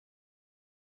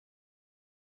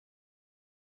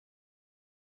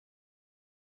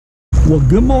Well,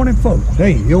 good morning, folks.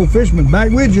 Hey, the old Fisherman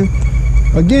back with you.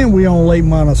 Again, we on Lake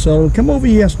Monticello. Come over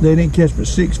yesterday, didn't catch but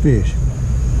 6 fish.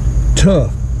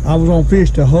 Tough. I was on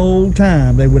fish the whole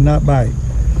time. They would not bite.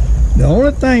 The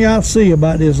only thing I see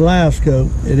about this live scope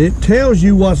is it tells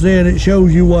you what's there and it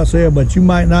shows you what's there, but you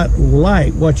might not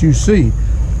like what you see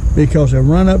because it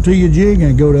run up to your jig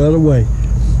and go the other way.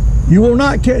 You will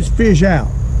not catch fish out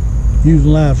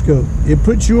using live scope. It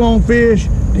puts you on fish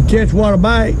to catch what a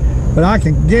bite, but I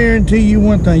can guarantee you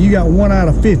one thing, you got 1 out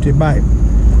of 50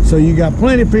 biting. So you got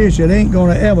plenty of fish that ain't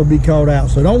gonna ever be caught out,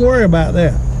 so don't worry about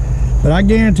that. But I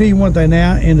guarantee you one thing,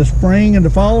 now in the spring and the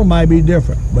fall it might be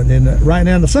different, but right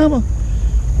now in the summer,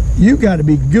 you got to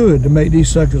be good to make these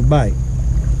suckers bite.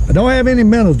 I don't have any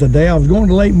minnows today. I was going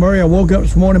to Lake Murray. I woke up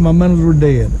this morning, my minnows were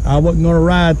dead. I wasn't gonna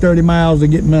ride 30 miles to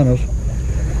get minnows.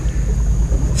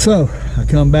 So I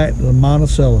come back to the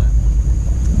Monticello.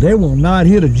 They will not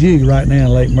hit a jig right now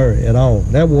in Lake Murray at all.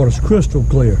 That water's crystal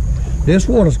clear. This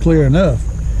water's clear enough,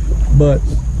 but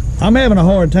I'm having a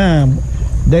hard time.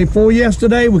 Day 4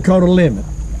 yesterday, we caught a limit.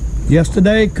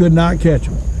 Yesterday, could not catch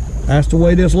them. That's the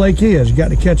way this lake is. You got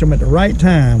to catch them at the right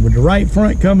time, with the right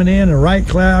front coming in, the right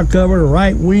cloud cover, the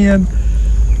right wind.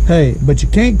 Hey, but you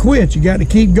can't quit. You got to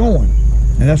keep going.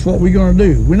 And that's what we're going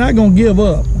to do. We're not going to give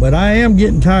up, but I am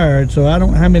getting tired, so I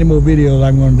don't know how many more videos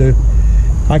I'm going to do.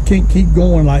 I can't keep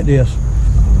going like this.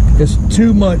 It's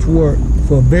too much work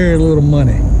for very little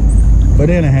money. But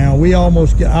anyhow, we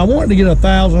almost get, I wanted to get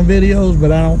 1,000 videos,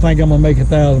 but I don't think I'm gonna make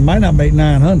 1,000. Might not make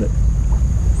 900.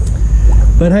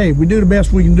 But hey, we do the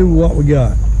best we can do with what we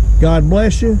got. God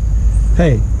bless you.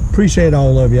 Hey, appreciate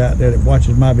all of you out there that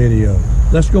watches my video.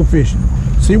 Let's go fishing.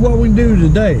 See what we can do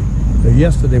today.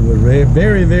 Yesterday was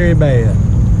very, very bad.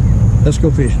 Let's go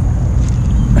fishing.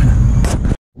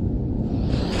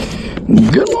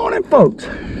 Good morning, folks.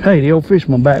 Hey, the old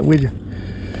Fisherman back with you.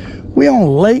 We on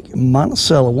Lake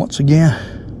Monticello once again,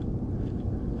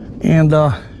 and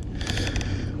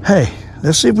hey,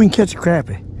 let's see if we can catch a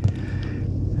crappie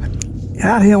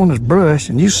out here on this brush.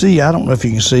 And you see, I don't know if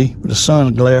you can see with the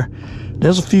sun glare,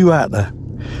 there's a few out there,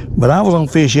 but I was on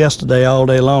fish yesterday all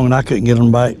day long and I couldn't get them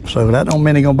to bite, so that don't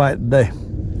mean they're gonna bite today.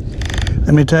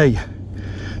 Let me tell you,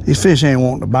 these fish ain't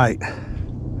wanting to bite.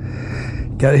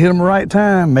 Gotta hit them the right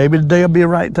time. Maybe today will be the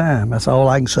right time. That's all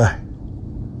I can say.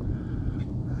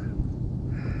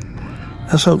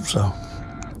 Let's hope so,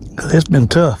 because it's been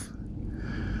tough.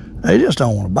 They just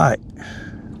don't want to bite.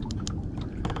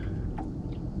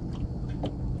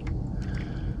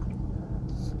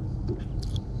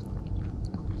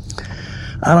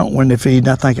 I don't when they feed,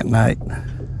 I think at night.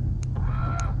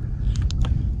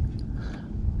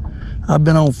 I've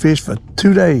been on fish for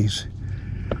 2 days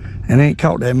and ain't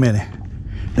caught that many.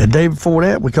 The day before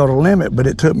that, we caught a limit, but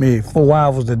it took me 4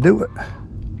 hours to do it.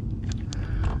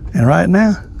 And right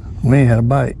now, we ain't had a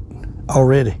bite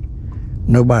already.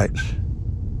 No bites.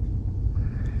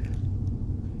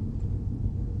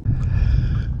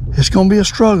 It's gonna be a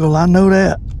struggle, I know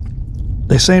that.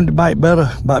 They seem to bite better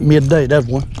about midday. That's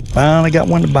one. Finally got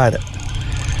one to bite it.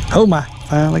 Oh my,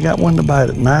 finally got one to bite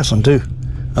it. Nice one too.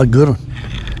 A good one.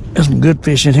 There's some good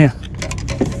fish in here.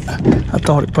 I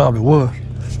thought it probably was.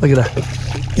 Look at that.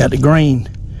 Got the green.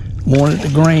 Wanted the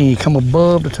green. Come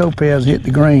above the topaz and hit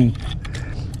the green.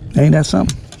 Ain't that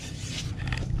something?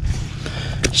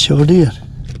 Sure did.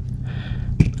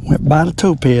 Went by the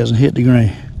topaz and hit the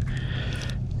green.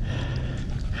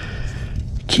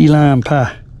 Key lime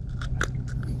pie.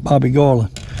 Bobby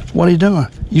Garland. What are you doing?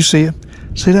 You see him?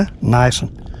 See that? Nice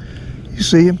one. You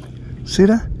see him? See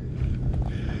that?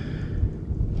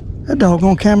 That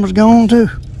doggone camera's gone too.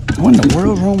 What in the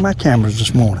world's wrong with my cameras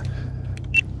this morning?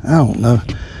 I don't know.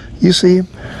 You see him?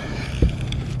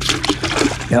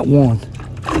 Got one.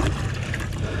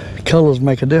 Colors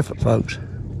make a difference, folks.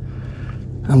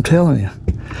 I'm telling you.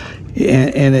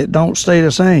 And it don't stay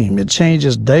the same. It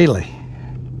changes daily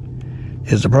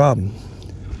is the problem.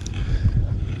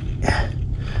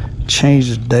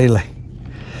 Changes daily.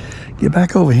 Get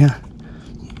back over here.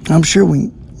 I'm sure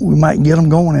we might get them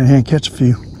going in here and catch a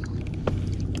few.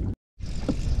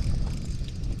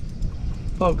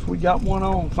 Folks, we got one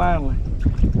on finally.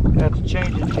 Had to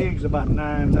change the jigs about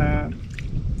 9 times.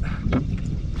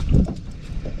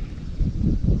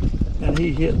 And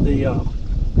he hit the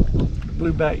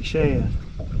blueback shad.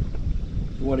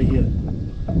 What he hit.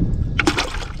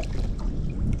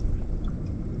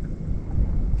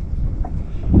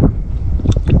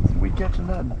 We catching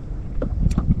nothing.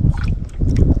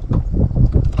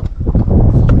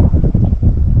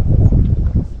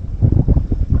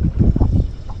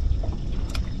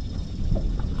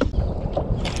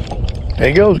 There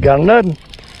he goes, got a nothing.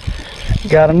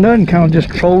 Got a nothing, kind of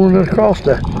just trolling it across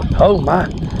the Oh my,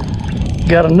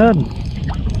 got a nuttin'.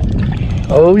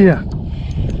 Oh yeah.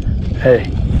 Hey,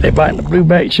 they biting the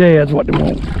blueback shad's what they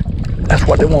want. That's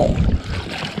what they want.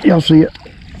 Y'all see it?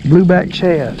 Blueback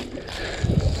shad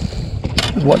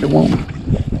is what they want.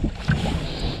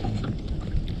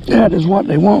 That is what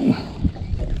they want.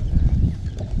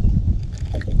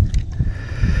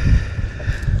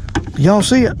 Y'all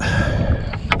see it?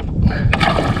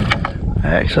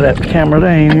 Actually, that camera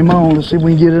there ain't even on. Let's see if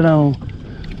we can get it on.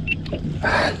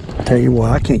 Tell you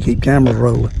what, I can't keep cameras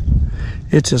rolling.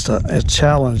 It's just a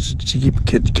challenge to keep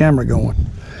the camera going.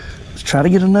 Let's try to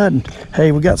get a nuttin'.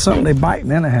 Hey, we got something they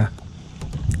biting anyhow.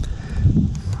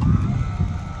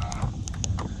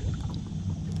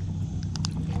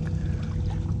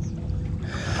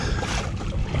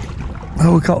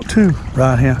 Oh, we caught two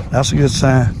right here. That's a good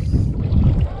sign.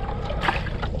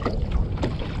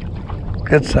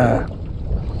 Good sign.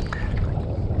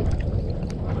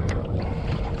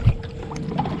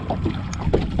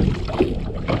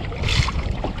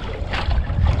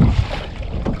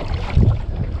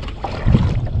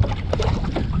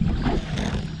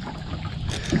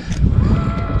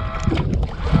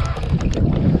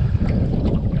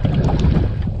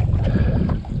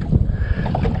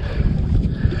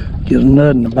 Get a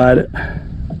nuttin' to bite it.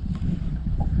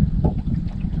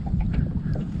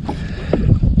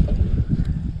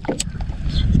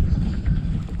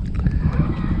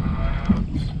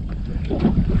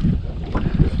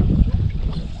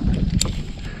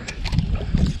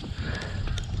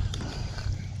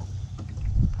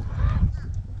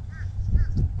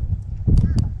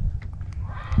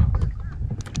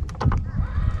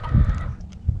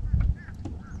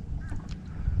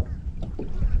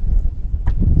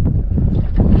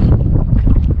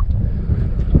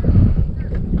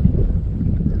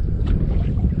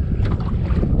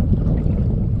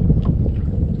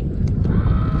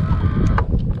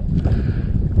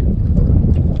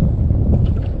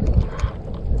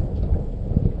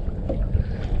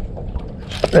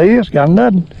 There he is, got a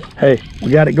nuttin'. Hey, we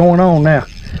got it going on now.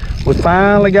 We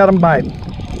finally got him biting.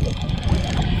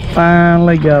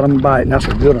 Finally got him biting. That's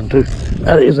a good one too.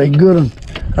 That is a good one.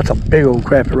 That's a big old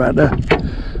crappie right there.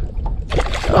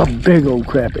 A big old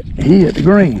crappie. He hit the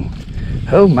green.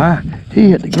 Oh my, he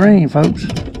hit the green, folks.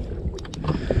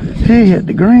 He hit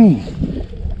the green.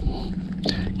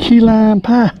 Key lime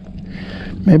pie.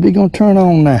 Maybe he's gonna turn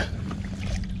on now.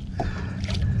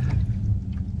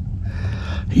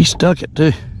 He stuck it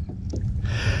too.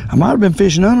 I might have been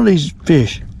fishing under these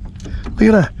fish. Look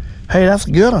at that. Hey, that's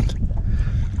a good one.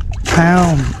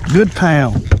 Pound, good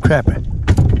pound crappie.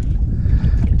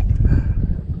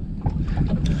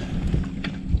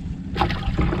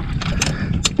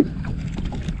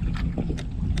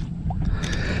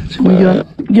 So we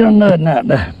get a nuttin' out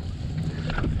there.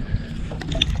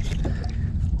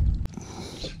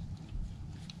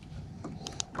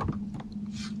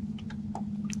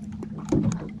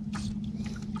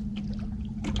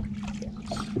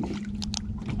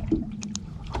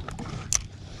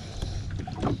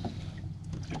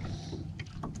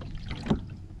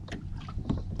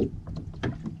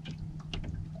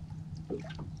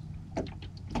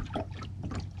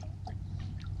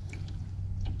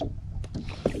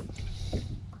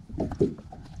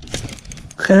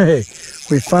 Hey,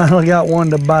 we finally got one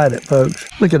to bite it, folks.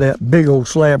 Look at that big old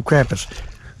slab crappies.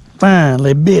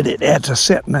 Finally bit it. That's a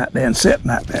sitting out there and sitting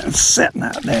out there and sitting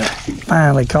out there.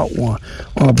 Finally caught one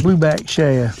on a blueback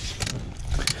shad.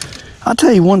 I'll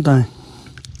tell you one thing.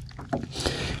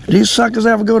 If these suckers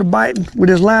ever go to biting with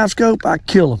this live scope, I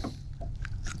kill them.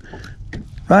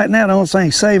 Right now, the only thing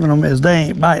saving them is they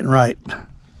ain't biting right.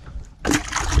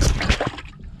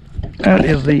 That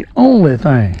is the only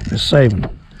thing that's saving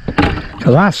them.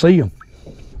 Because I see them.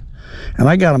 And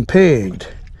I got them pegged.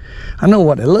 I know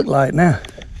what they look like now.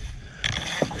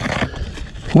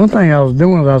 One thing I was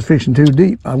doing was I was fishing too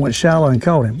deep. I went shallow and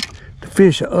caught him. The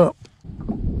fish are up.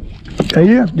 There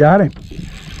he is. Got him.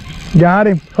 Got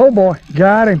him. Oh boy.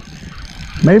 Got him.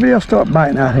 Maybe they'll start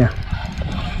biting out here.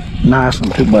 Nice one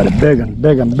too, buddy. Big one.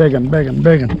 Big one. Big one. Big one.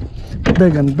 Big one.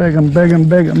 Big one. Big one. Big one.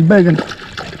 Big one. Big one.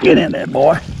 Get in there,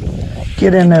 boy.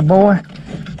 Get in there, boy.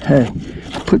 Hey.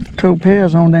 Put the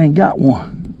topaz on there and got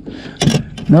one.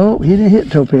 No, he didn't hit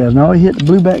topaz. No, he hit the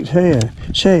blueback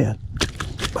shad.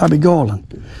 Bobby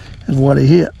Garland is what he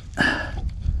hit.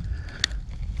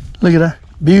 Look at that.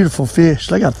 Beautiful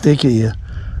fish. Look how thick he is.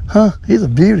 Huh? He's a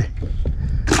beauty.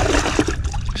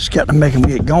 Just got to make him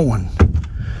get going.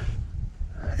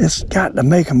 It's got to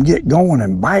make them get going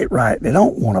and bite right. They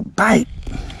don't want to bite.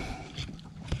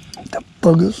 The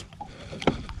boogers.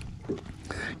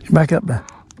 Get back up there.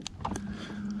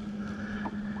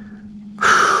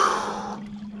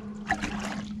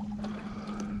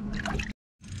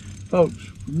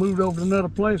 Folks, moved over to another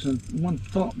place and one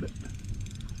thumped it.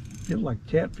 It looked like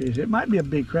catfish. It might be a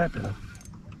big crappie though.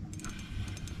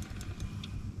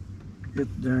 It's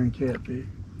darn catfish.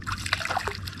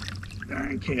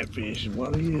 Darn catfish is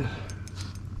what he is.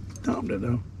 Thumped it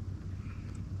though.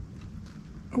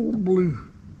 Old blue.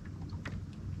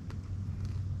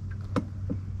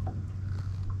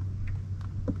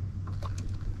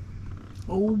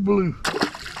 Old blue.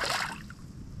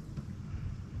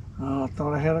 Oh, I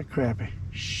thought I had a crappie.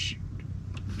 Shoot.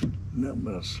 Nothing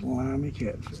but a slimy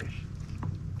catfish.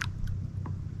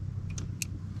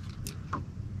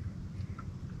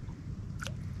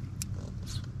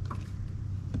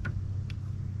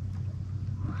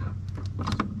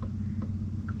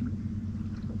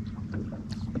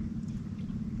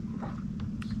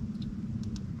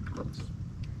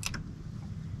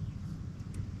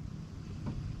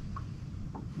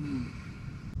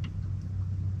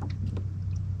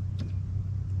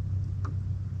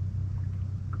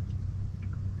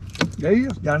 There you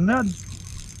go. Got another.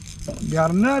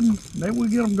 Got another. Maybe we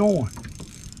get them going.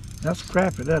 That's a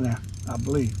crappie there now, I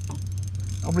believe.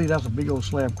 I believe that's a big old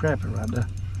slab crappie right there.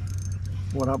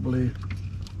 What I believe.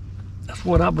 That's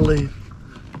what I believe.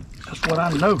 That's what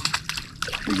I know.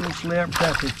 Big old slab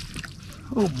crappie.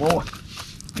 Oh boy.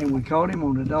 And we caught him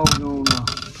on the doggone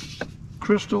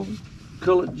crystal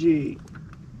colored jig.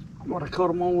 What I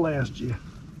caught him on last year.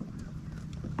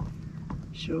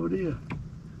 Sure did.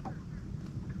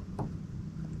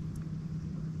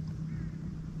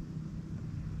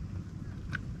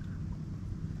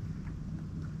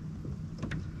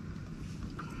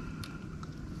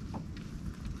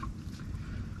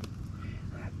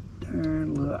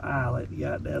 Darn little eyelet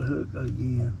got that hook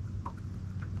again.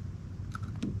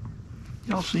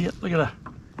 Y'all see it? Look at that.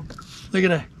 Look at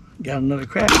that. Got another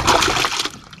crappie.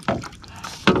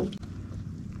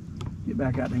 Get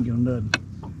back out there and get another.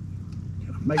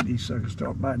 Gotta make these suckers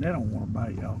start biting. They don't want to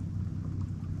bite, y'all.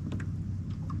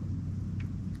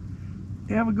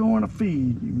 You ever go in a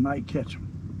feed, you might catch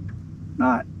them.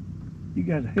 Not, you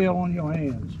got hell on your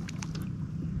hands.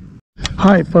 All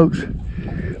right, folks.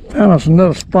 Found us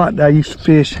another spot that I used to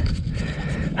fish.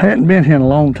 Hadn't been here in a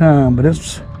long time, but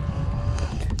it's,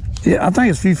 yeah, I think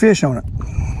it's a few fish on it.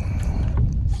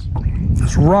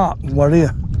 It's rock, what it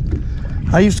is.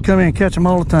 I used to come in and catch them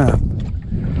all the time.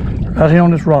 Right here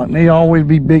on this rock, and they always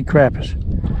be big crappies.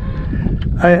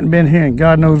 I hadn't been here in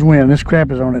God knows when. This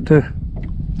crappie's on it too.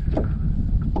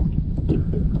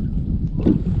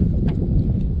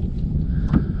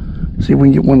 See if we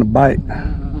can get one to bite.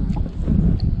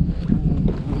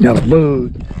 Got a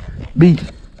bug, beat.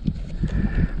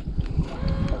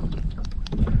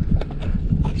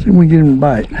 See if we can get him to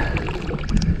bite.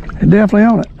 They're definitely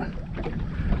on it.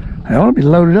 They ought to be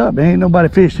loaded up. There ain't nobody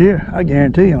fished here. I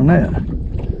guarantee you on that.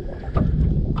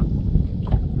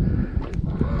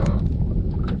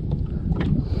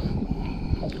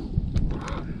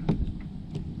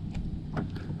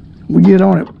 We get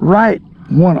on it right,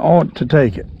 one ought to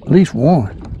take it. At least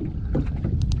one.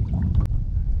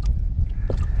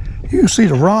 You can see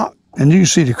the rock and you can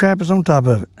see the crappies on top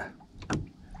of it.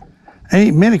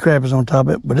 Ain't many crappies on top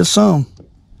of it, but it's some.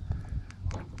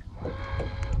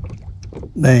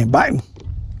 They ain't biting.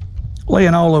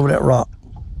 Laying all over that rock.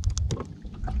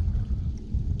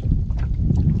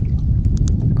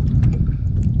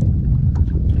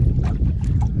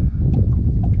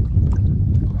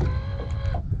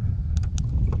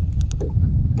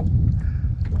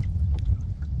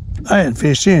 I hadn't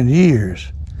fished in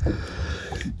years.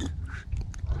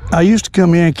 I used to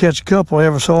come in and catch a couple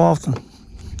every so often.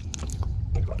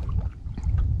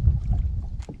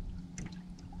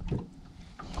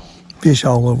 Fish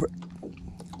all over it.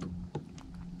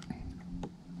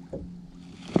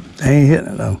 They ain't hitting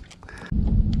it though.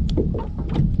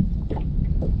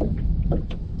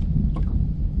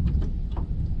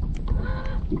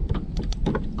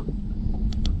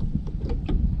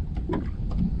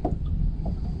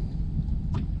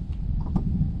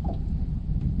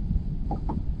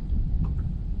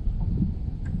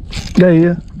 There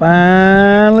you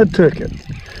finally took it.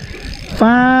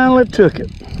 Finally took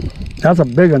it. That's a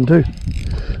big one too.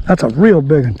 That's a real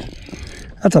big one.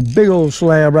 That's a big old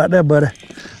slab right there, buddy.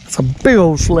 That's a big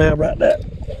old slab right there.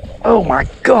 Oh my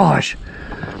gosh.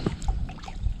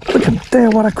 Look at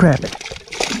there, what a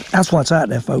crappie. That's what's out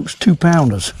there, folks.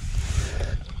 2-pounders.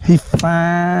 He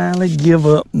finally give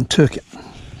up and took it.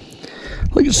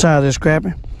 Look at the size of this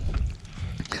crappie.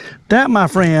 That, my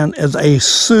friend, is a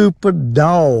super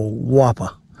dog whopper.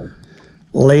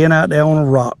 Laying out there on a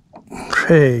rock.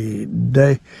 Hey,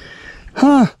 day.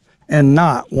 Huh? And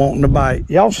not wanting to bite.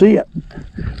 Y'all see it.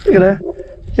 Look at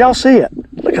that. Y'all see it.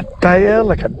 Look at there,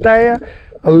 look at there.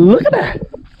 Look at that.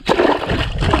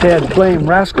 Dad's blame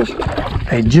rascals.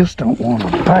 They just don't want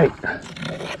to bite.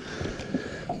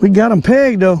 We got them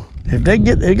pegged though. If they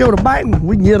go to biting,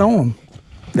 we can get on them.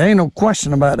 There ain't no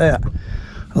question about that.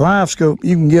 Live scope,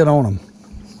 you can get on them.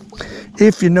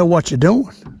 If you know what you're doing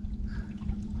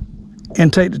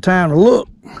and take the time to look.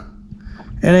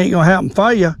 It ain't gonna happen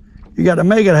for you. You got to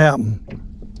make it happen.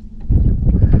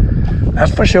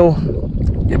 That's for sure.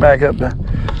 Get back up there.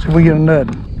 See if we get a nut.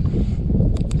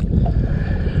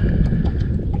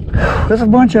 There's a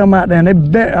bunch of them out there, and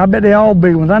I bet they all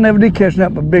big ones. I never did catch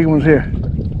up with big ones here.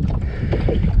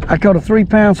 I caught a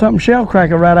 3-pound something shell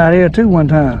cracker right out here too one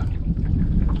time.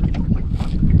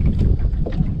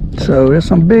 So there's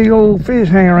some big old fish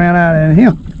hanging around out in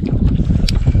here.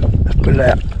 Let's put it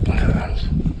out.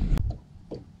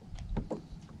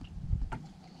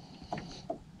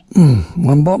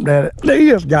 One bumped at it. There he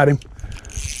is. Got him.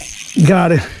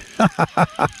 Got it.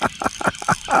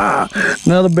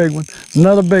 Another big one.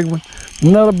 Another big one.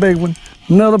 Another big one.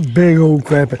 Another big old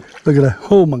crappie. Look at that.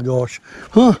 Oh my gosh.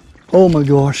 Huh? Oh my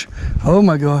gosh. Oh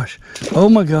my gosh. Oh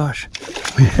my gosh.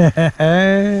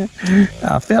 I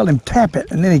felt him tap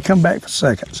it and then he come back for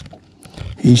seconds.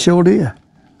 He sure did.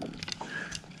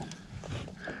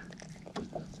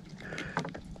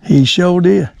 He sure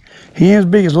did. He ain't as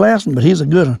big as last one, but he's a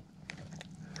good one.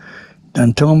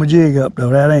 Done tore my jig up though.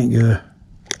 That ain't good.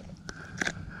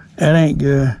 That ain't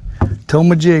good. Tore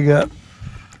my jig up.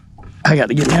 I got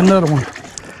to get me another one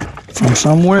from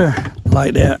somewhere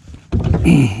like that.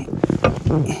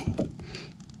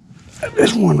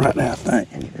 This one right there, I think.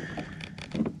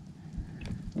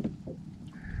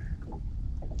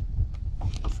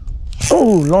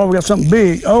 Oh Lord, we got something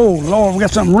big. Oh Lord, we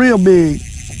got something real big.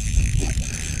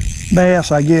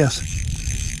 Bass, I guess.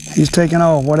 He's taking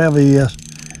off, whatever he is.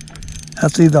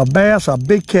 That's either a bass or a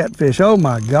big catfish. Oh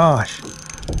my gosh.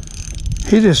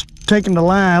 He's just taking the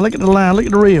line. Look at the line, look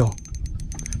at the reel.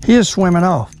 He is swimming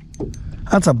off.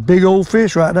 That's a big old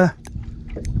fish right there.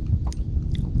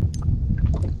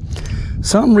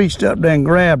 Something reached up there and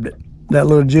grabbed it, that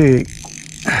little jig.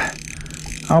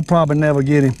 I'll probably never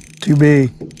get him. Too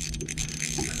big.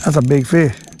 That's a big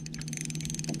fish.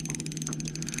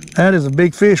 That is a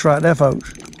big fish right there,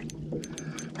 folks.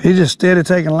 He's just steady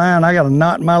taking line. I got a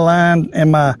knot in my line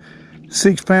and my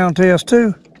 6-pound test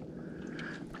too.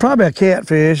 Probably a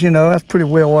catfish, you know, that's pretty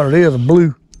well what it is, a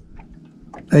blue.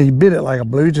 He bit it like a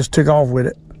blue, just took off with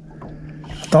it.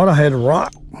 Thought I had a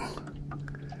rock.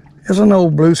 It's an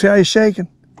old blue. See how he's shaking?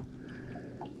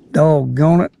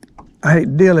 Doggone it. I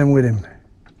hate dealing with him.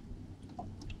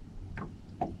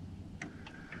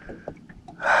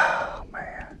 Oh,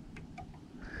 man.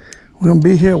 We're going to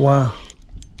be here a while.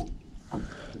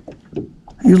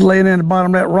 He was laying in the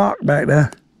bottom of that rock back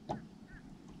there.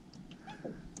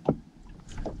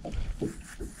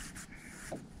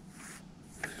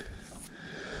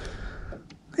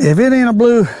 If it ain't a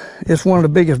blue, it's one of the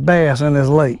biggest bass in this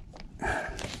lake.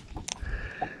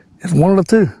 It's one of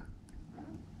the two.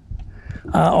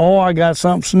 Or I got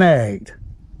something snagged.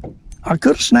 I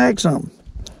could have snagged something.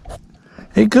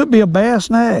 It could be a bass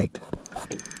snagged.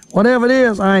 Whatever it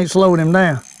is, I ain't slowed him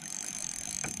down.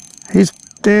 He's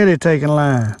steady taking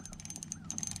line.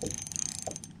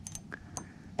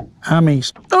 I mean,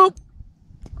 oh,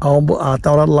 I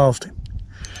thought I'd lost him.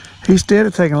 He's steady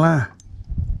taking line.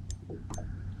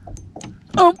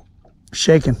 Oh,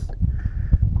 shaking.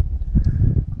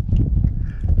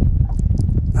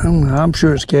 I'm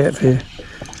sure it's catfish.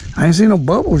 I ain't seen no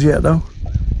bubbles yet though.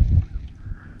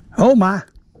 Oh my.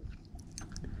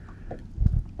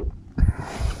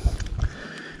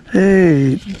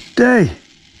 Hey, day.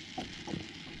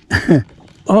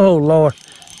 Oh Lord.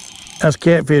 That's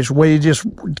catfish. The way he just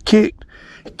kicked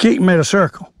made a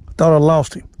circle. Thought I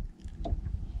lost him.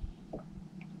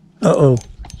 Uh-oh.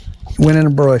 He went in the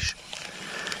brush.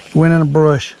 He went in the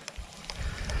brush.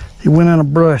 He went in a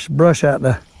brush out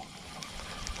there.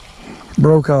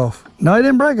 Broke off. No, he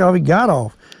didn't break off, he got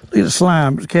off. Look at the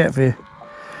slime, it's catfish.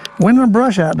 Went in a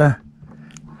brush out there.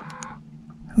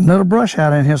 Another brush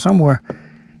out in here somewhere.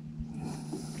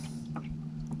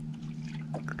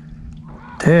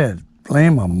 Ted,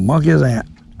 blame a monkey's ant.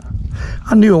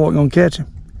 I knew I wasn't gonna catch him.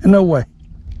 No way.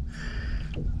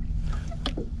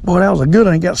 Boy, that was a good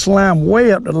one. He got slime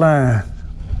way up the line.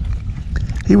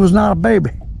 He was not a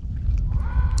baby.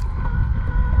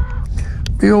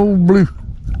 Big old blue.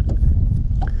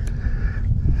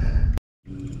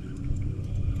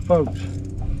 Folks,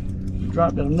 we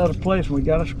dropped at another place and we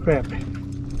got us a crappie.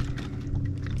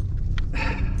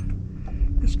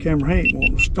 This camera ain't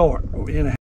wanting to start.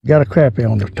 Got a crappie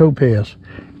on the topaz.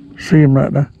 See him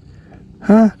right there?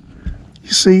 Huh? You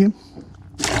see him?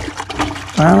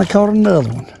 Finally caught another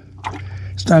one.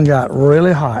 It's done got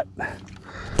really hot.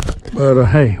 But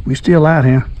hey, we still out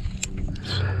here.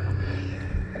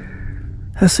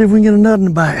 Let's see if we can get another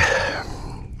bite.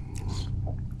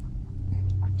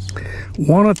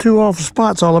 One or two off the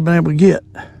spot's all I've been able to get.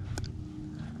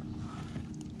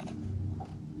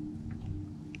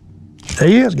 There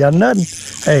he is, got nothing.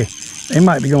 Hey, they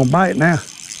might be gonna bite now.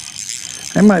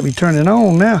 They might be turning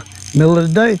on now. Middle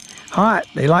of the day, hot.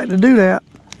 They like to do that.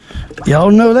 Y'all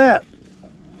know that.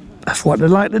 That's what they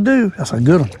like to do. That's a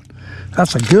good one.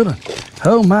 That's a good one.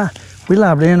 Oh my, we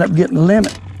liable to end up getting the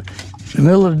limit. In the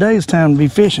middle of the day, it's time to be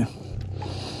fishing.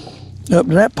 Up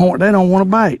to that point, they don't want to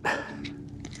bite.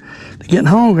 They're getting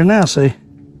hungry now, see?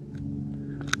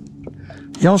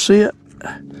 Y'all see it?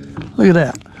 Look at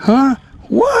that. Huh?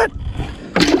 What?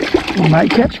 We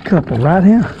might catch a couple right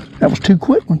here. That was two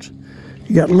quick ones.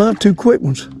 You got to love two quick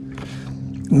ones.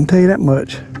 I can tell you that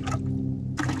much.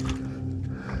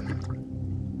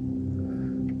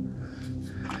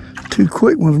 Two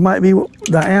quick ones might be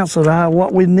the answer to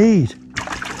what we need.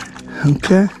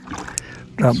 Okay.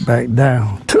 Drop back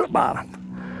down to the bottom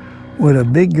with a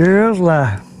big girl's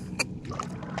lie.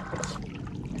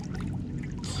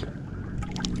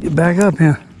 Get back up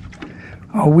here.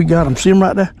 Oh, we got them. See them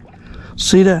right there?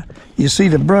 See that? You see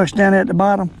the brush down at the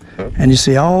bottom? And you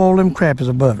see all them crappies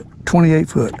above it. 28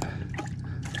 foot.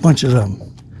 Bunches of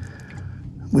them.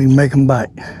 We can make them bite.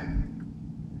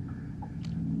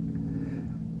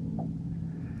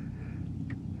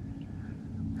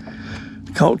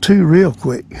 Caught two real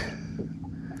quick.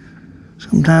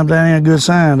 Sometimes that ain't a good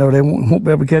sign, though. They won't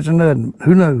be able to catch nothing.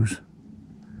 Who knows?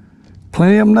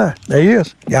 Plenty of them there. There he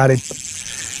is. Got him.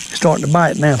 He's starting to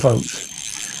bite now, folks.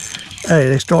 Hey,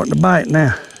 they're starting to bite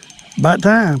now. About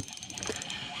time.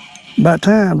 About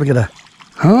time. Look at that.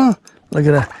 Huh? Look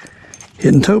at that.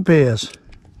 Hitting topaz.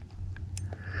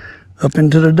 Up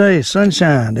into the day,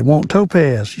 sunshine. They want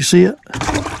topaz. You see it?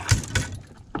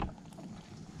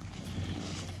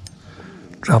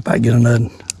 Drop out, get another.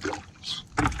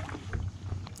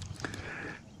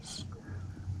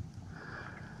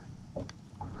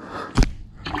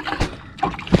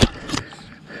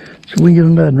 So we can get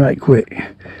another right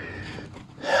quick.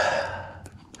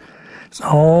 It's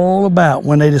all about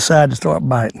when they decide to start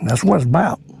biting. That's what it's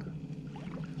about.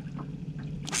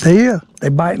 They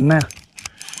biting now.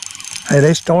 Hey,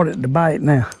 they started to bite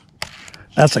now.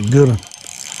 That's a good one.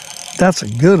 That's a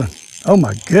good one. Oh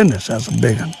my goodness, that's a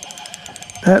big one.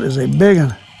 That is a big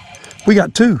one. We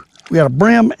got two. We got a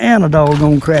brim and a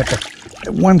doggone crappie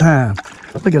at one time.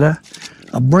 Look at that.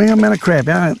 A brim and a crappie.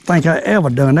 I don't think I ever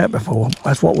done that before.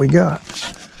 That's what we got.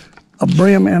 A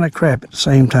brim and a crappie at the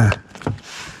same time.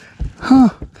 Huh.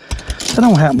 That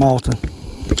don't happen often.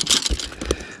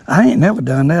 I ain't never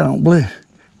done that, I don't believe.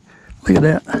 Look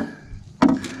at that.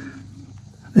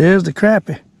 There's the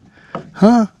crappie.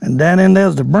 Huh? And down in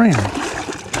there's the brim.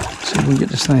 Let's see if we can get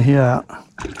this thing here out.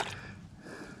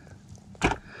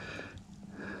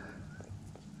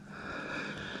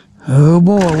 Oh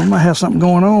boy, we might have something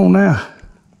going on now.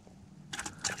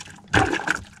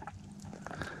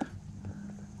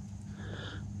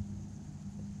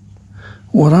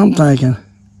 What I'm thinking,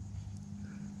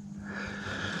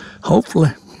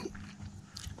 hopefully.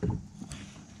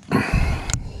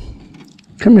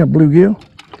 Come here, bluegill.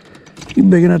 You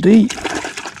big enough to eat.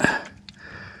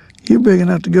 You big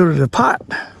enough to go to the pot.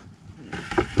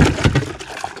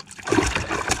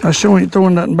 I sure ain't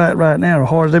throwing nothing back right now as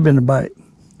hard as they've been to bite.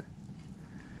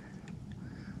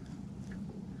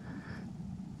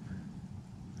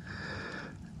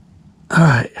 All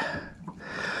right,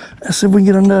 let's see if we can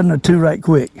get another or two right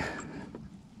quick.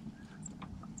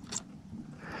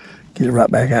 Get it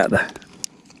right back out there.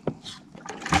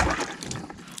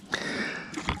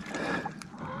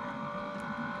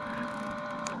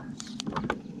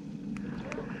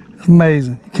 It's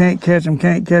amazing. You can't catch them,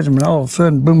 and all of a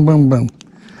sudden, boom, boom, boom.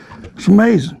 It's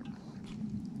amazing.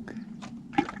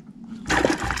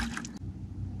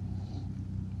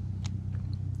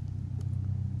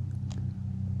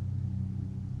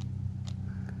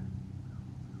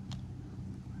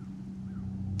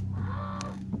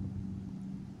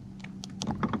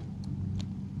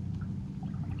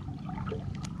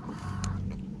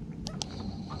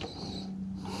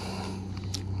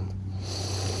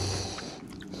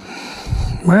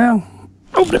 Well,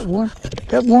 oh, there's one.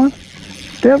 There's one.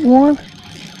 There's one.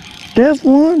 There's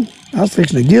one. I was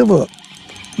fixing to give up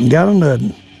and got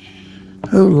another.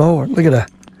 Oh, Lord, look at that.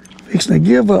 Fixing to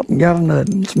give up and got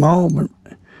another. Small, but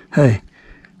hey,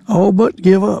 all but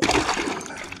give up.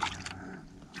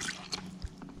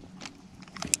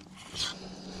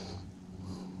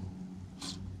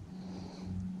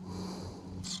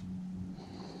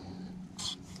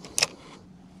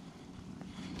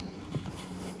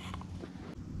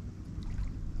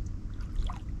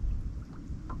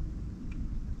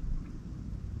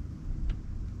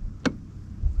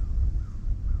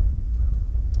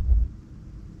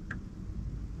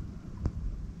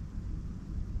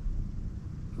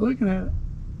 looking at it.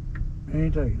 He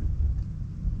ain't taking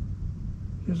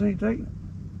it. Just ain't taking it.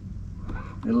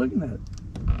 They're looking at it.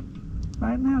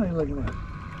 Right now they're looking at it.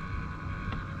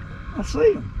 I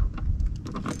see him.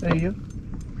 There you go.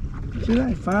 See that?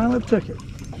 He finally took it.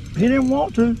 He didn't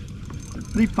want to,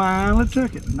 but he finally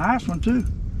took it. Nice one too.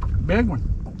 Big one.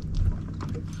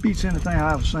 Beats anything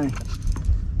I've ever seen.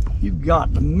 You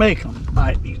got to make them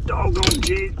bite these doggone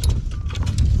jigs.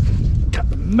 Got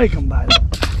to make them bite it.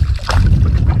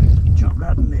 Jump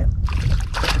right in there.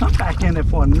 Come back in there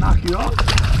before I knock you off.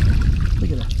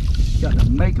 Look at that. You got to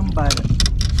make them bite it.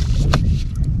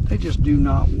 They just do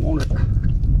not want it.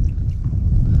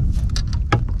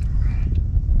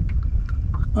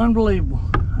 Unbelievable.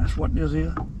 That's what this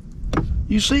is.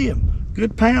 You see him.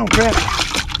 Good pound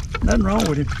crappie. Nothing wrong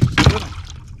with him.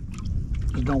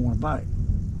 Just don't want to bite.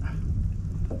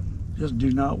 Just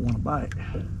do not want to bite.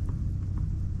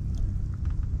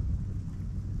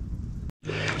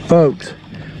 Folks,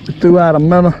 we threw out a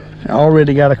minnow. I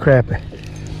already got a crappie.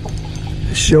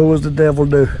 Sure as the devil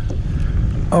do.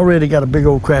 Already got a big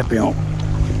old crappie on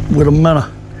with a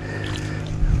minnow.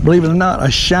 Believe it or not,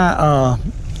 a shiner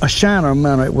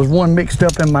minnow. It was one mixed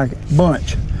up in my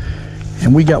bunch,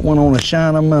 and we got one on a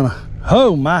shiner minnow.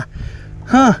 Oh my,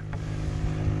 huh?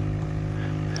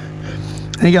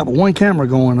 Ain't got but one camera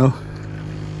going though.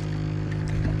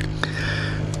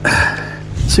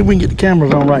 See if we can get the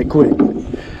cameras on right quick.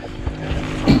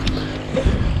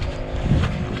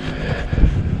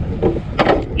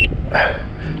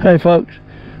 Hey folks,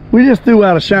 we just threw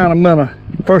out a shiner minnow.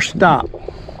 First stop.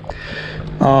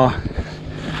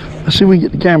 Let's see if we can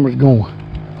get the cameras going.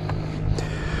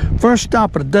 First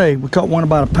stop of the day, we caught one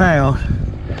about a pound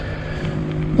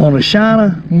on a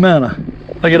shiner minnow.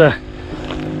 Look at that.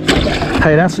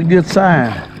 Hey, that's a good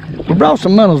sign. We brought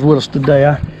some minnows with us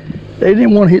today. They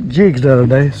didn't want to hit jigs the other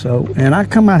day, so, and I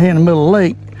come out here in the middle of the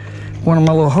lake, one of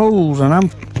my little holes, and I'm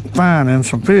finding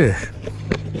some fish.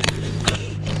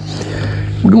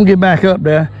 We're gonna get back up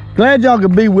there. Glad y'all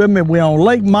could be with me. We're on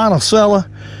Lake Monticello,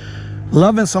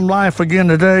 loving some life again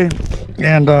today.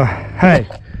 And hey,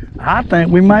 I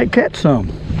think we might catch some.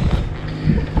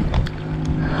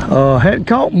 Hadn't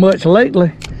caught much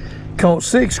lately. Caught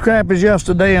 6 crappies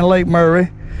yesterday in Lake Murray.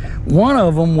 One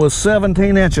of them was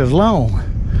 17 inches long.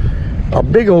 A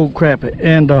big old crappie.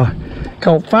 And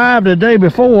caught 5 the day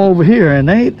before over here, and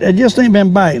they just ain't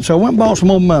been biting. So I went and bought some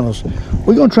more minnows.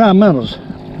 We're gonna try minnows.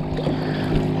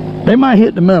 They might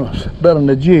hit the minnows better than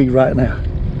the jig right now.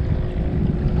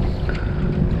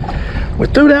 We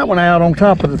threw that one out on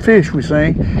top of the fish we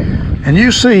seen, and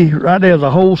you see right there's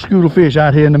a whole school of fish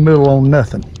out here in the middle on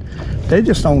nothing. They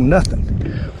just on nothing.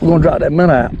 We're gonna drop that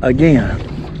minnow out again.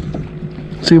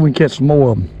 See if we can catch some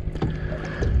more of them.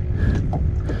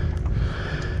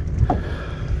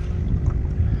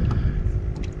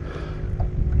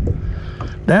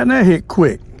 That hit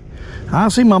quick. I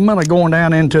see my minnow going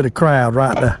down into the crowd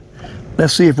right there.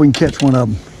 Let's see if we can catch one of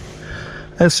them.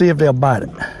 Let's see if they'll bite it.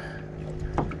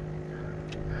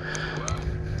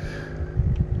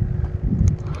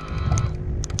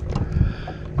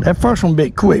 That first one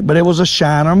bit quick, but it was a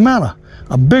shiner minnow,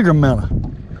 a bigger minnow.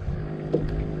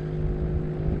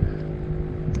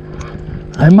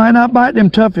 They might not bite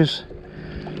them toughies.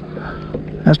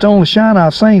 That's the only shiner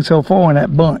I've seen so far in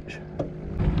that bunch.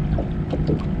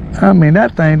 I mean,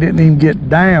 that thing didn't even get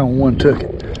down, one took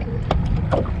it.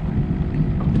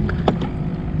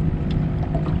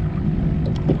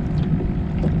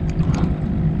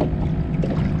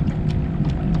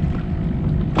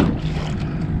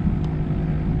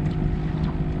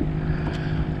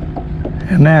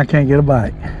 And now I can't get a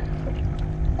bite.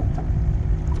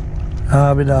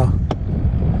 I'll be dog.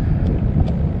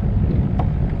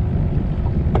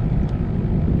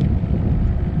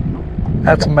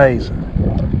 That's amazing.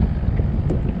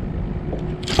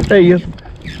 There he is.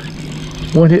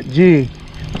 One hit jig.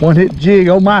 One hit jig.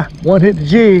 Oh my. One hit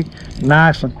jig.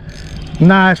 Nice one.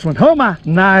 Nice one. Oh my.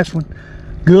 Nice one.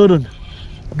 Good one.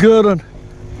 Good one.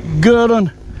 Good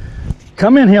one.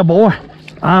 Come in here, boy.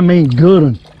 I mean, good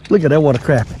one. Look at that. What a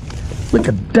crappie. Look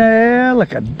at that.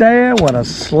 Look at that. What a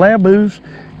slaboose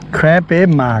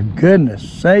crappie. My goodness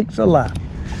sakes alive.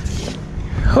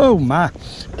 Oh my.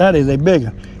 That is a big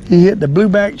one. He hit the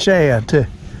blueback shad too.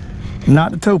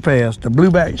 Not the topaz, the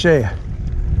blueback shad.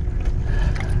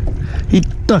 He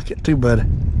stuck it too, buddy.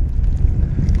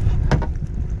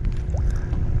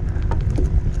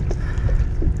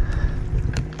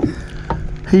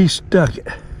 He stuck it.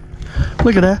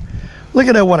 Look at that. Look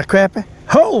at that, what a crappie.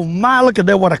 Oh my, look at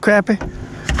that, what a crappie.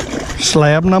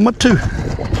 Slab number 2.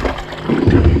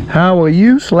 How are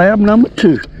you? Slab number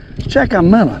 2. Check our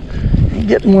minnow.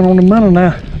 Getting one on the minnow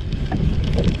now.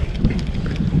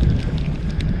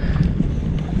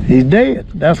 He's dead.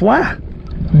 That's why.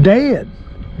 Dead.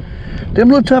 Them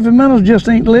little toughy minnows just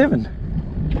ain't living.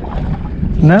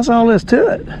 And that's all there's to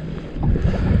it.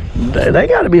 They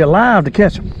got to be alive to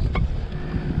catch them.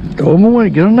 Throw them away.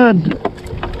 Get another.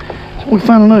 We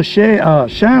find another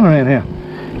shiner in here.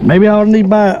 Maybe I need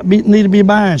to be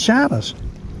buying shiners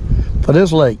for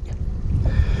this lake.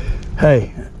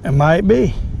 Hey, it might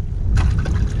be.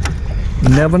 You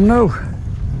never know.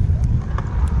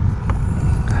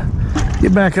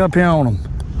 Get back up here on them.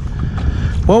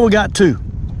 Well, we got 2.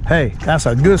 Hey, that's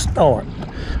a good start.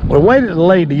 We waited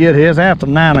late to get here. It's after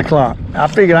 9 o'clock. I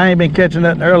figured I ain't been catching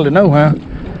nothing early, no, huh?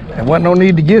 There wasn't no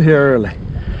need to get here early.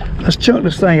 Let's chunk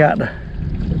this thing out there.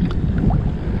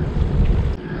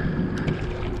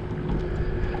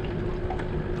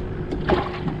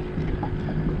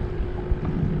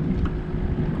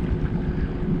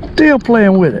 Still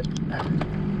playing with it.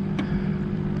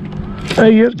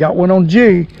 There he is. Got one on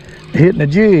jig. Hitting the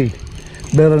jig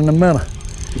better than the minnow.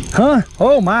 Huh?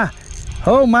 Oh my.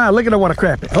 Oh my. Look at what a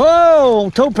crappie. Oh,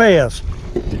 Topaz.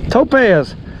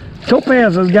 Topaz.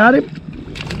 Topaz has got him.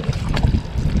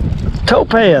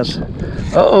 Topaz.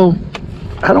 Uh-oh.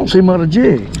 I don't see much of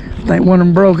jig. I think one of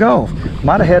them broke off.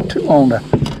 Might have had 2 on there.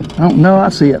 I don't know. I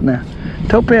see it now.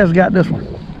 Topaz got this one.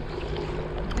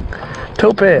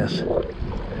 Topaz.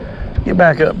 Get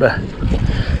back up there.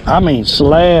 I mean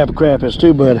slab crappies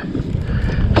too, buddy.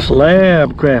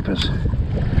 Slab crappies.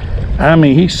 I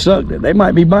mean, he sucked it. They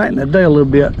might be biting today a little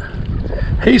bit.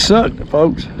 He sucked it,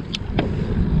 folks.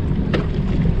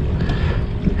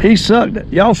 He sucked it.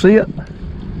 Y'all see it?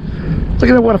 Look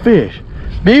at that, what a fish.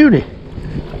 Beauty.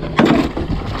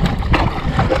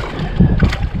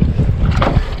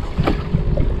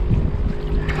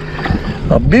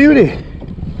 A beauty.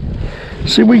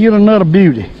 See if we get another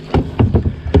beauty.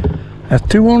 That's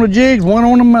 2 on the jigs, 1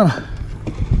 on the minnow.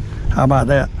 How about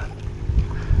that?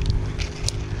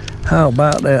 How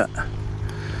about that?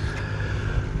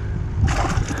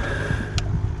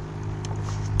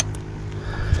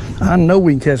 I know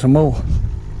we can catch some more.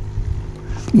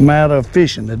 Matter of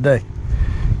fishing today.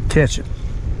 Catch it.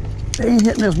 They ain't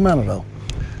hitting this minnow though.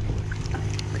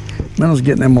 Minnow's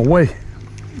getting them away.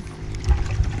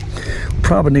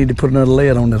 Probably need to put another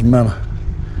lead on this minnow.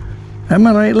 That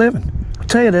minnow ain't living. I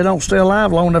tell you, they don't stay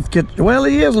alive long enough to get. Well,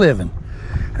 he is living.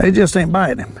 They just ain't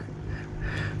biting him.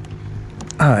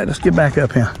 All right, let's get back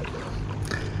up here.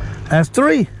 That's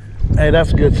 3. Hey,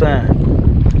 that's a good sign.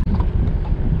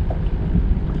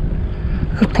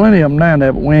 There's plenty of them down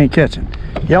there, but we ain't catching.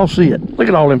 Y'all see it. Look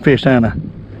at all them fish down there.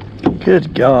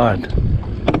 Good God.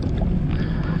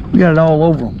 We got it all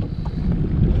over them.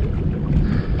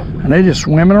 And they just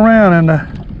swimming around in there.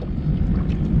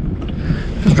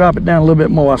 Let's drop it down a little bit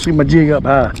more. I see my jig up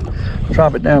high.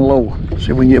 Drop it down lower.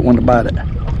 See if we can get one to bite it.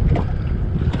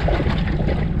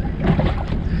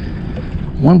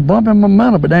 One bumping my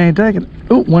minnow, but they ain't taking it.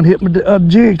 Oh, one hit my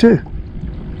jig too.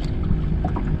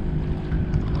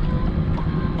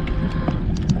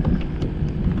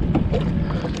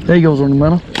 There he goes on the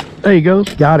minnow. There he goes.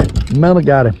 Got him. Minnow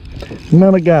got him.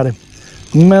 Minnow got him.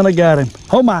 Minnow got him.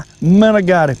 Oh my, minnow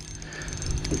got him.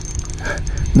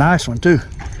 Nice one too.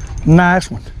 Nice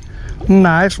one.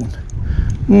 Nice one.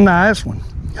 Nice one.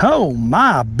 Oh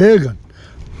my, big one.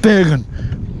 Big one.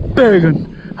 Big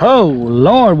one. Oh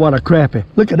Lord, what a crappie.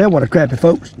 Look at that, what a crappie,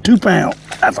 folks. 2 pound.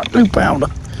 That's a 2-pounder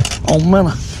on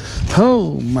minnow.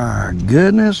 Oh my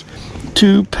goodness.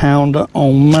 2-pounder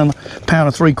on minnow.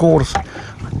 1 3/4.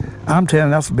 I'm telling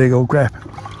you, that's a big old crappie.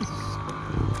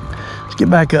 Let's get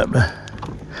back up there.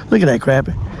 Look at that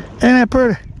crappie. Ain't that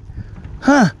pretty?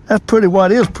 Huh? That's pretty.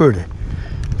 What is pretty?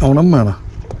 On a minnow.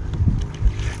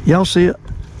 Y'all see it?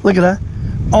 Look at that.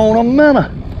 On a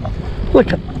minnow.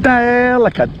 Look at that.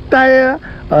 Look at that.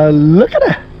 Look at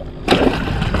that.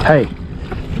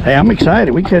 Hey, I'm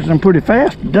excited. We catching them pretty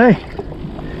fast today.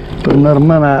 Put another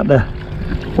minnow out there.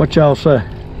 What y'all say?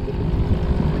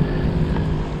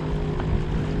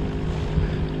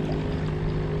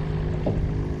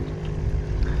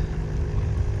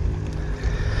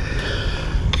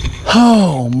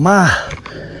 Oh my.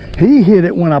 He hit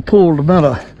it when I pulled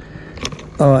another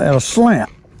at a slant.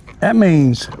 That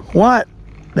means what?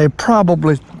 They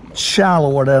probably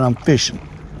shallower than I'm fishing.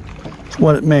 That's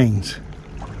what it means.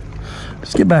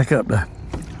 Let's get back up there.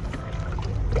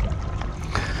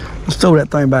 Let's throw that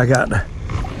thing back out there.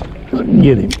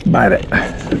 Get him, bite it.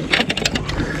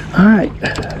 All right.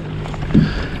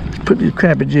 Put these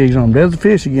crappie jigs on. There's the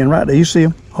fish again right there. You see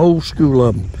them? Whole school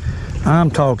of them.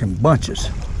 I'm talking bunches.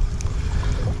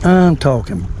 I'm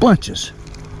talking bunches.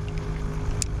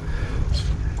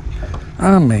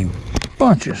 I mean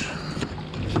bunches.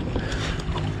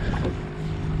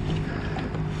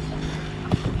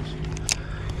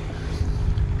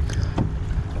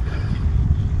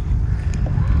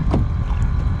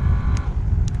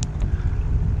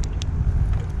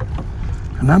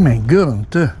 I mean good ones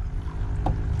too.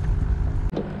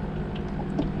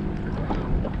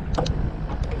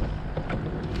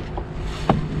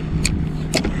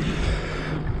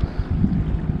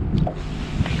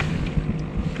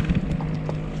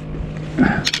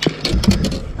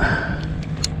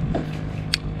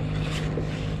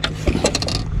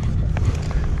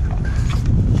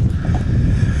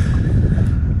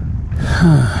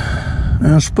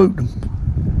 I spooked him.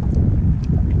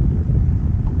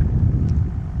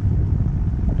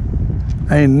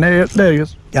 Ain't near, there he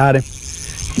is. Got him.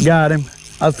 Got him.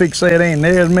 I was fixing to say it ain't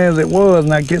near as many as it was,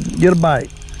 and I get a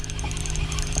bite.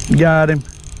 Got him.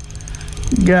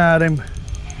 Got him.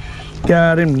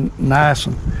 Got him. Nice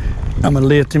one. I'm gonna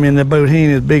lift him in the boat. He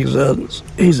ain't as big as the others.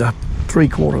 He's a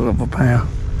 3/4 of a pound.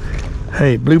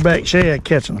 Hey, blueback shad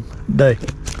catching them today.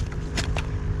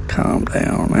 Calm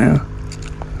down now.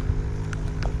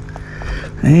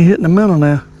 He ain't hitting the middle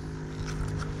now.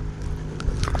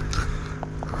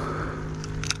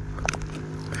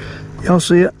 Y'all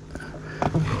see it?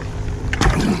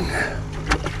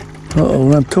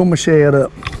 Uh-oh, I tore my shad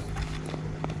up.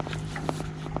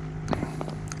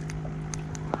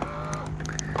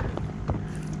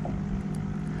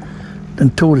 Then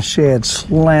tore the shad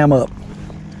slam up.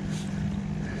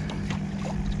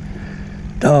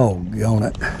 Doggone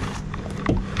it.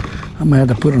 I'm gonna have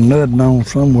to put a nutting on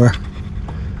somewhere.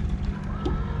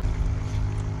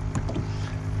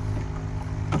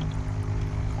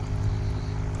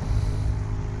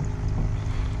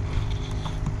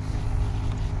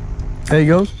 There he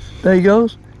goes. There he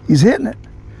goes. He's hitting it.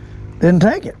 Didn't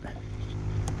take it.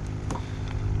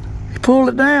 He pulled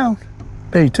it down.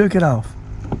 But he took it off.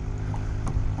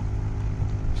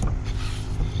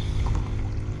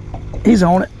 He's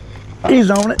on it. He's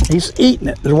on it. He's eating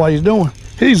it. That's what he's doing.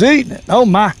 He's eating it. Oh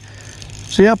my.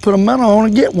 See, I put a minnow on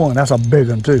and get one. That's a big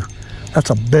one too. That's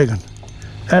a big one.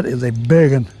 That is a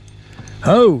big one.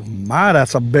 Oh my,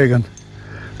 that's a big one.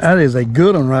 That is a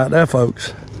good one right there,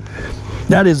 folks.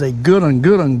 That is a good one,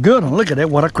 good one, good one. Look at that,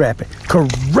 what a crappie.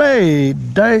 Great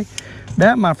day.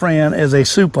 That, my friend, is a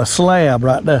super slab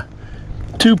right there.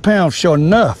 2 pounds sure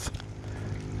enough.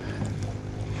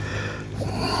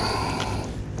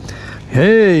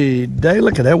 Hey, day,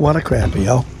 look at that, what a crappie,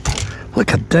 y'all.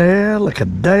 Look at that, look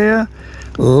at that,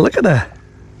 look at that.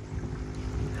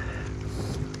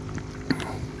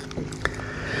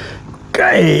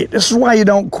 Great, this is why you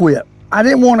don't quit. I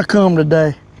didn't want to come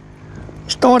today.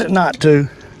 Started not to,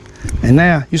 and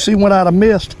now you see what I'd have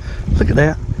missed. Look at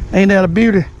that. Ain't that a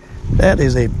beauty? That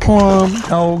is a plumb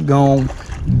doggone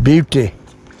beauty.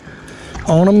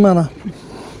 On a minnow.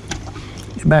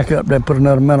 Get back up there, put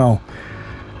another minnow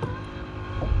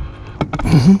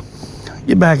on.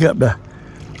 Get back up there.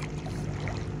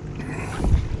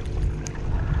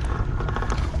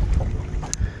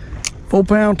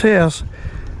 Four-pound test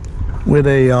with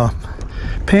a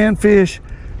panfish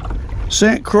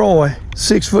St. Croix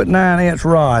 6'9"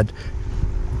 rod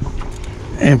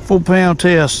and 4-pound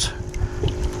test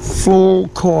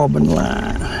fluorocarbon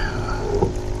line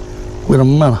with a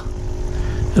minnow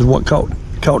is what caught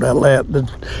that lab.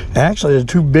 Actually, the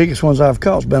 2 biggest ones I've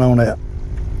caught's been on that,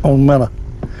 on minnow.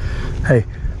 Hey,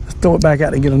 let's throw it back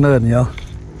out and get another, y'all.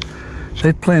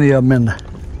 There's plenty of them in there.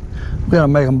 We gotta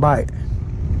make them bite.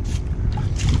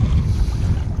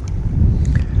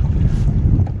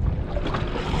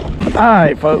 All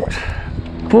right, folks,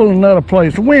 pulling another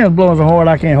place. The wind's blowing so hard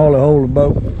I can't hardly hold the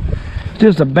boat.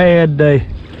 Just a bad day.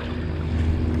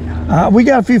 We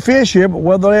got a few fish here, but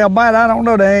whether they'll bite, I don't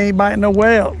know. They ain't biting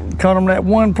nowhere else. Caught them that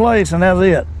one place, and that's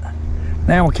it.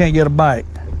 Now we can't get a bite.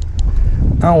 I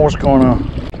don't know what's going on.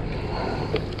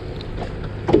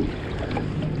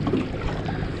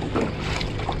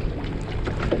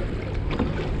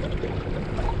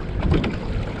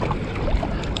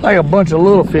 Like a bunch of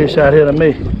little fish out here to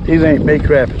me. These ain't big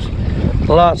crappies.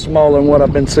 A lot smaller than what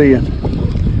I've been seeing.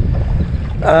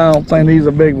 I don't think these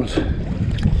are big ones.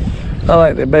 I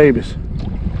like the babies.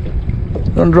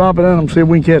 Gonna drop it in them, see if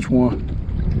we can catch one.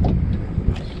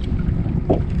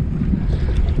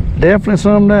 Definitely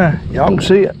some there. Y'all can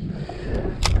see it.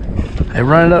 They're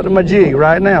running up to my jig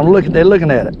right now. Look, they're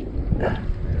looking at it.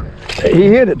 He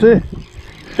hit it too.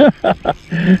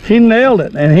 He nailed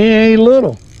it, and he ain't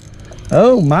little.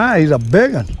 Oh my, he's a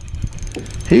big one.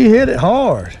 He hit it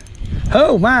hard.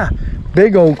 Oh my,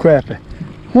 big old crappie.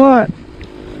 What?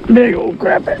 Big old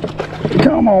crappie.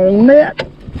 Come on, net.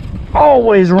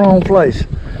 Always the wrong place.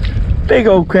 Big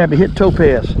old crappie hit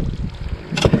topaz.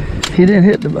 He didn't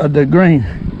hit the green.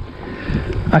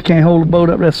 I can't hold the boat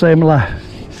up there to save my life.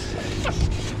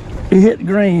 He hit the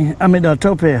green, I mean the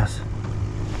topaz.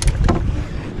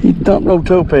 He dumped no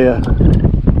topaz.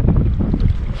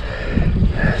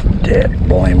 That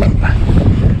blame it.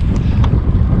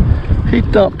 He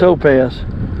thumped topaz.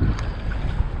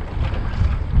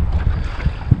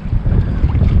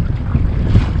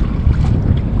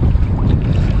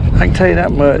 I can tell you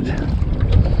that much.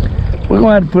 We're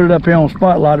gonna have to put it up here on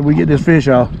spotlight if we get this fish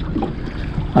off.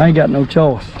 I ain't got no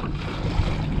choice.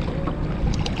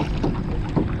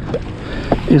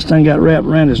 This thing got wrapped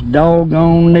around this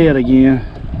doggone net again.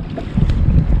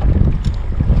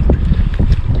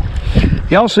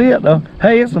 Y'all see it though?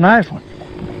 Hey, it's a nice one.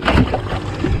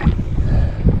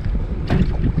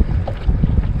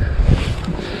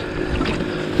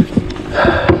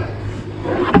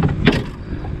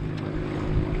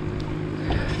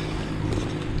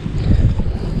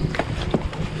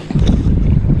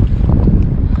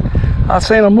 I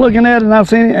seen him looking at it, and I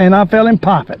seen it, and I felt him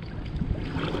pop it.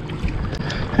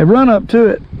 They run up to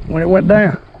it when it went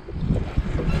down.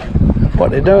 That's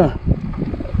what they done.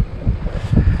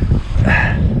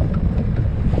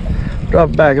 Drop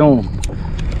it back on them.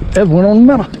 There's one on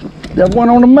the middle. There's one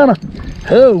on the middle.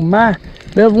 Oh my,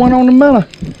 there's one on the middle.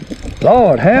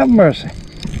 Lord have mercy.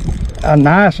 A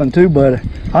nice one too, buddy.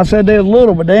 I said they're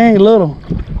little, but they ain't little.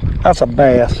 That's a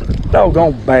bass.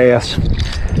 Doggone bass.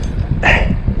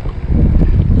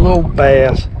 Little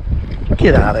bass.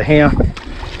 Get out of here.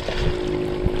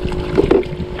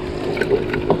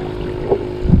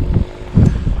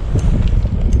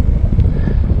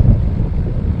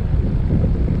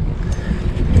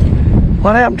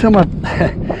 What happened to my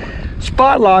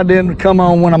spotlight? Didn't come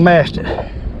on when I mashed it.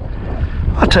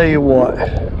 I'll tell you what,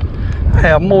 I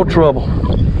have more trouble.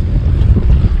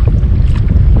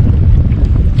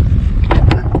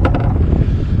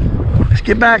 Let's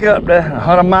get back up there.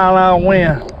 100-mile-an-hour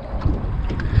wind.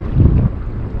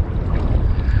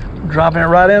 Dropping it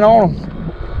right in on him.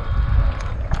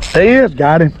 There he is.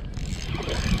 Got him.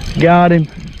 Got him.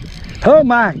 Oh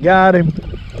my, got him.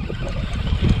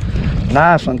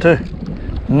 Nice one too.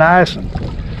 Nice one.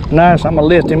 Nice. I'm gonna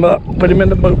lift him up, put him in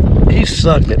the boat. He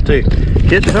sucked it too.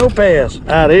 Hit the topaz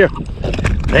out here.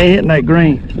 They ain't hitting that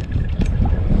green.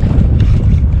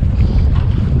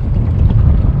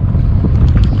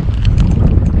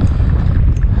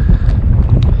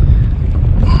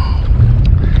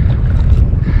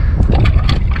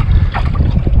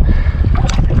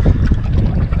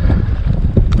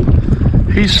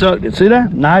 He sucked it. See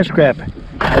that? Nice crappie.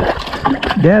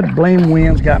 That blame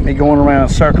wind's got me going around in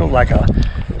circles like a...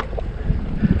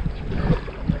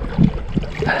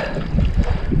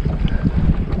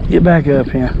 Get back up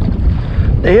here.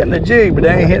 They hitting the jig, but they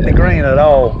ain't hitting the green at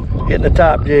all. Hitting the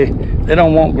top jig. They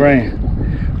don't want green.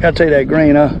 Gotta take that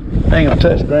green up. They ain't gonna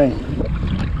touch green.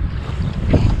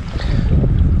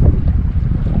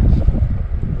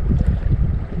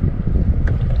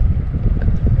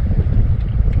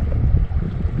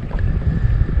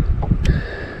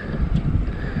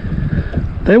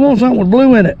 They want something with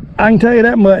blue in it. I can tell you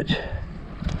that much.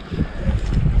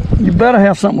 You better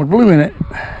have something with blue in it.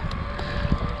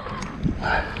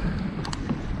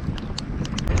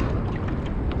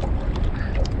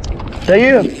 There he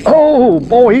is. Oh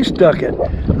boy, he stuck it.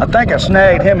 I think I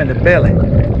snagged him in the belly.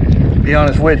 To be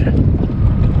honest with you.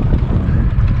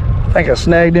 I think I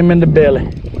snagged him in the belly.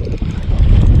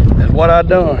 That's what I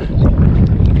done.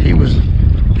 He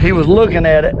was looking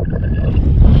at it,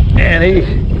 and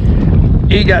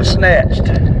he got snatched.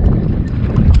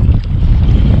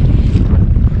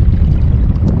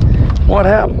 What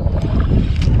happened?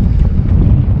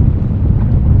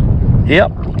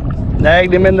 Yep,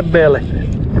 snagged him in the belly.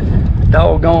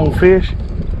 Doggone fish.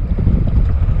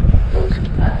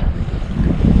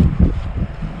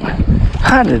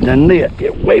 How did the net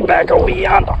get way back over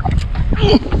yonder?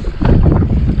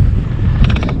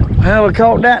 Well, we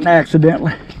caught that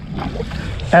accidentally.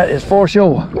 That is for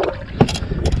sure.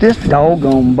 This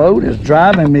doggone boat is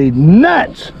driving me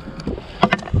nuts.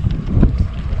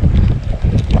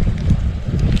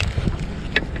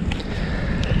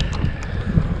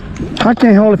 I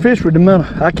can't hardly fish with the minnow.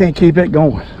 I can't keep it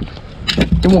going.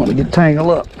 It wants to get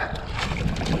tangled up.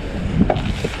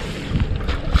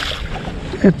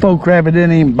 This poor crappie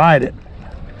didn't even bite it.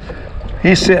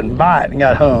 He sitting by it and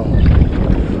got hung.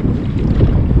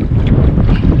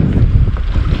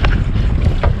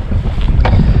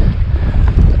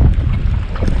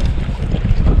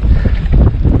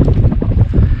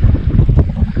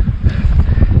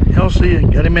 Y'all see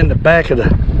it? Got him in the back of the...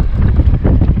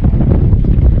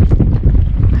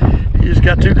 He just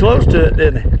got too close to it,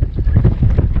 didn't he?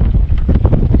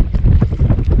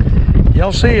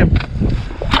 Y'all see him?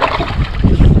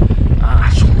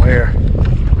 I swear.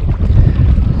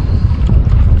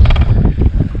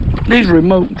 These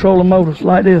remote controller motors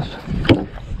like this,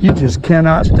 you just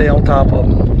cannot stay on top of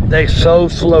them. They so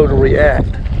slow to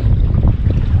react.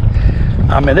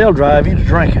 I mean, they'll drive you to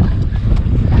drinking.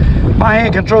 My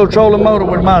hand control trolling motor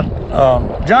with my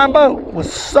John boat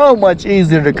was so much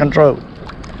easier to control.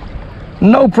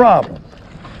 No problem.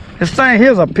 This thing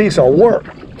here's a piece of work.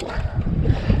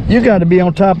 You got to be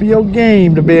on top of your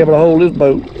game to be able to hold this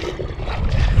boat.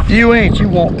 If you ain't, you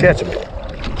won't catch it.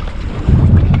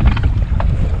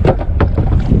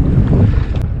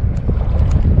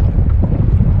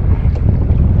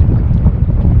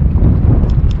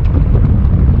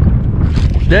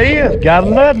 There he is, got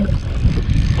him nutting.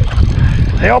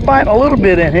 They all biting a little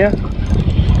bit in here.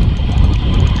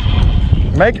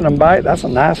 Making them bite, that's a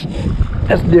nice one.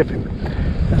 That's different.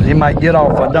 He might get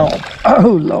off if I don't.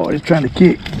 Oh Lord, he's trying to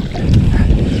kick.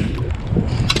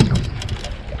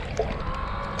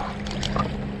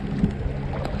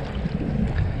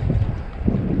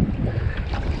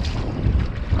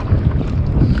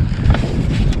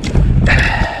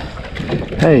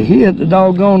 Hey, he hit the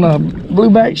doggone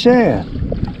blueback shad.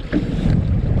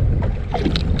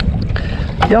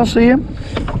 Y'all see him?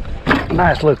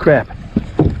 Nice little crappie.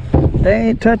 They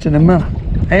ain't touching him,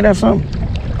 man. Ain't that something?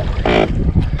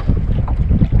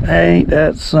 Ain't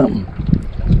that something?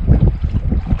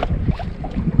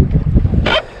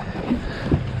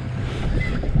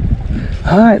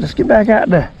 All right, let's get back out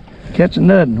there. Catch a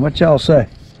nutting. What y'all say?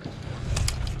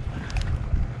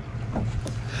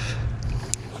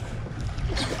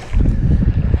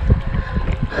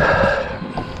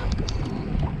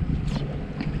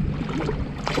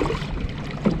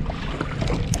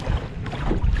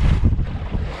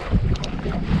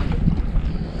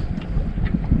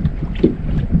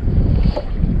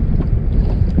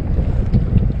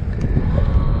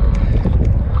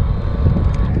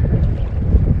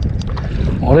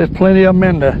 Well, there's plenty of them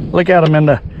in there. Look at them in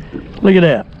there. Look at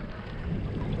that.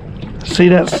 See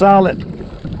that solid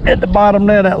at the bottom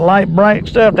there, that light bright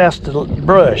stuff? That's the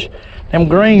brush. Them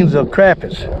greens are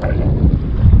crappies.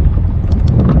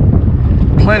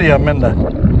 Plenty of them in there.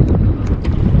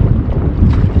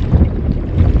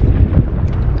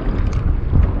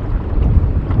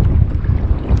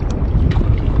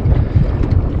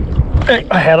 Hey,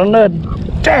 I had a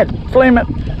nut. Dad, flame it.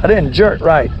 I didn't jerk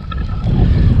right.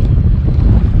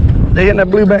 They hitting that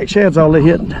blueback shad's all they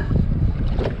hitting.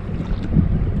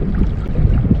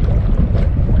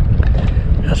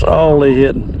 That's all they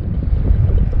hitting.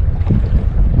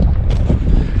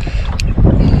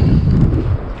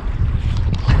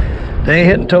 They ain't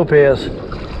hitting topaz.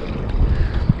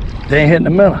 They ain't hitting the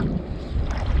minnow.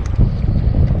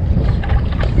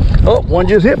 Oh, one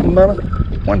just hit the minnow.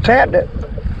 One tapped it.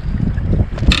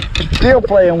 Still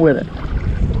playing with it.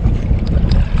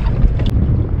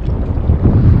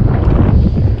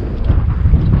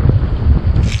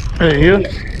 There he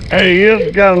is. There he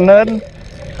is. Got a nutting.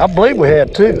 I believe we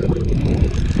had two.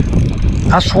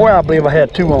 I swear I believe I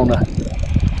had two on there.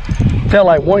 Felt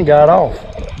like one got off.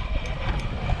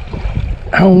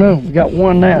 I don't know. We got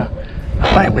one now.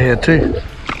 I think we had two.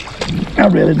 I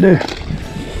really do.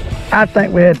 I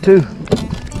think we had two.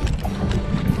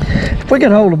 If we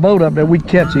could hold the boat up there, we'd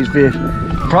catch these fish.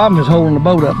 The problem is holding the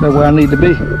boat up there where I need to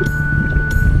be.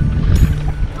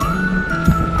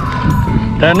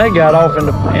 Then they got off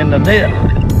in the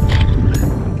net.